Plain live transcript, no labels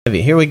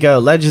Here we go.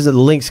 Legends of the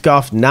Links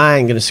Golf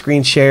 9. Going to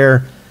screen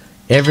share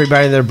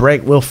everybody in their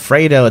break.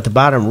 Wilfredo at the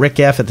bottom. Rick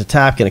F at the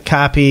top. Going to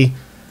copy.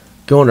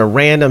 Going to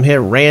random. Hit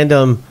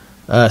random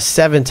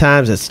 7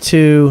 times. That's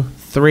 2,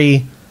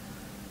 3,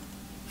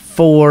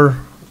 4,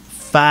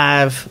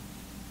 5,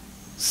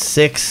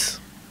 6,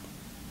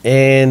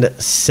 and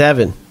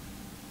 7.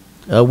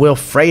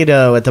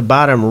 Wilfredo at the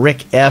bottom.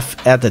 Rick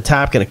F at the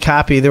top. Going to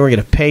copy. Then we're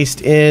going to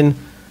paste in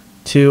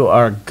to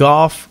our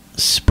golf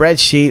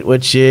spreadsheet,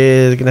 which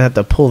is going to have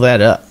to pull that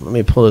up. Let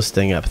me pull this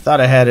thing up. I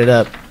thought I had it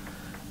up.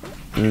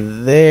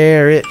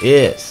 There it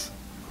is.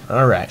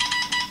 All right.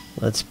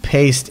 Let's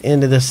paste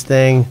into this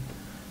thing.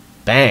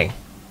 Bang.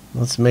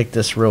 Let's make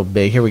this real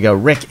big. Here we go.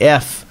 Rick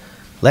F.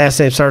 Last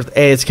name starts with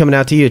A. It's coming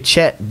out to you.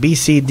 Chet,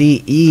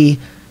 BCDE.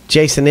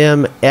 Jason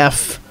M.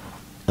 F.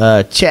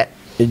 Chet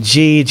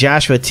G.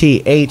 Joshua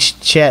T.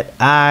 H. Chet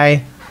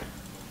I.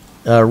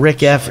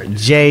 Rick F.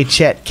 J.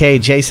 Chet K.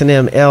 Jason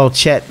M. L.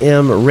 Chet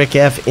M. Rick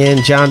F.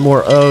 N. John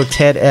Moore O.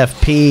 Ted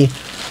F. P.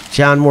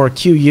 John Moore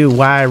Q. U.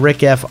 Y.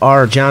 Rick F.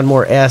 R. John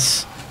Moore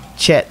S.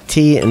 Chet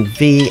T. and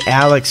V.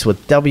 Alex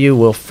with W.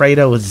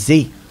 Wilfredo with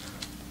Z.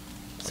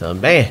 So,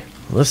 man,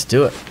 let's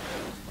do it.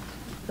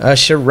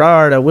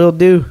 Sherrard, I will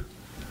do.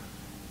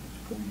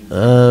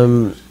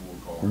 The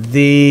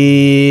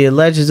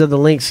Legends of the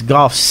Links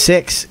Golf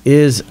 6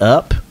 is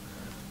up.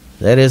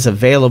 That is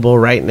available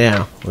right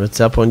now. It's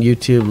up on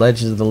YouTube.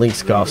 Legends of the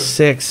Links Golf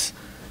 6.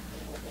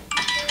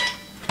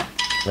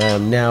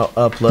 I'm now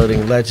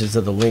uploading Legends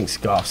of the Links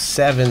Golf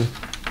 7.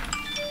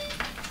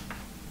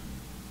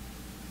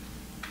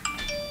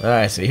 All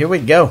right, so here we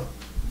go.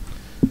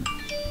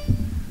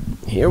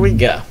 Here we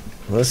go.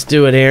 Let's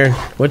do it, Aaron.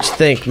 What you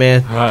think,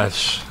 man?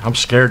 I'm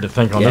scared to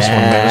think on this one,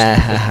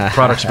 man. The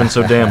product's been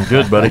so damn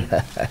good, buddy.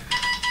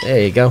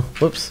 There you go.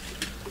 Whoops.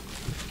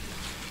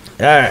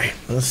 All right,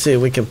 let's see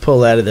if we can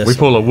pull out of this. We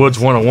pull a Woods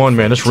 101,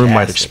 man. This room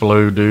might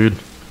explode, dude.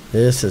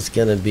 This is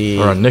going to be...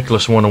 Or a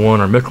Nicholas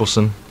 101 or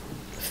Mickelson.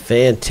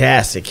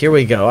 Fantastic. Here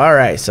we go. All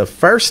right, so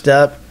first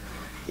up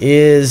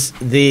is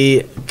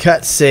the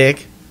Cut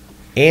Sig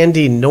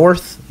Andy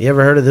North. You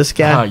ever heard of this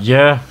guy?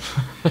 Yeah.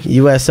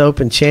 U.S.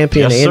 Open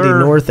champion, yes, Andy sir.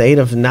 North, 8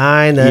 of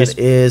 9. That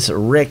is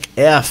Rick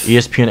F.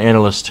 ESPN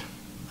analyst.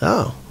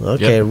 Oh,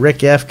 okay. Yep.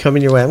 Rick F.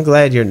 coming your way. I'm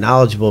glad you're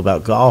knowledgeable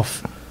about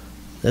golf.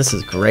 This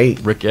is great.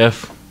 Rick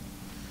F.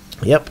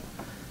 Yep.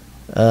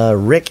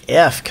 Rick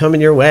F. coming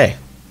your way.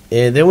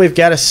 And then we've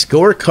got a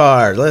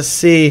scorecard. Let's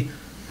see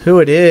who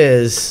it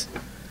is.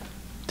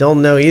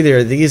 Don't know either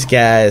of these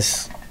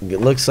guys. It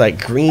looks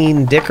like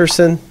Green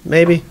Dickerson,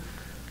 maybe.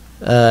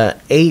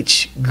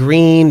 H.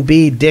 Green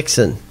B.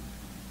 Dixon.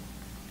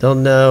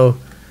 Don't know.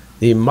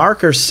 The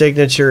marker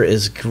signature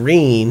is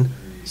green,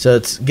 so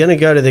it's going to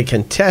go to the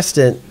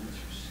contestant,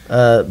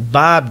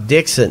 Bob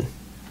Dixon.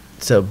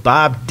 So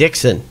Bob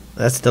Dixon.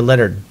 That's the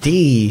letter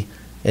D.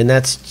 And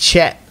that's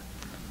Chet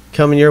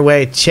coming your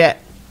way,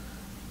 Chet.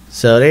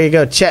 So there you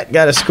go. Chet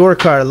got a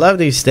scorecard. I love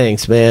these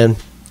things, man.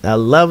 I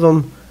love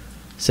them.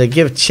 So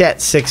give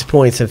Chet 6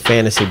 points in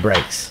fantasy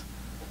breaks.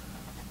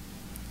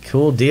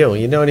 Cool deal.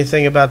 You know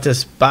anything about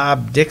this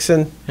Bob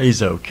Dixon?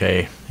 He's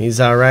okay. He's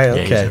all right?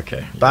 Yeah, okay. he's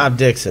okay. Bob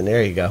Dixon.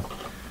 There you go.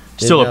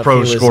 Still a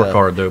pro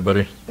scorecard, though,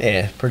 buddy.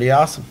 Yeah, pretty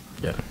awesome.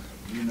 Yeah.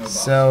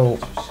 So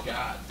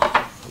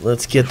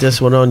let's get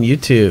this one on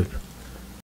YouTube.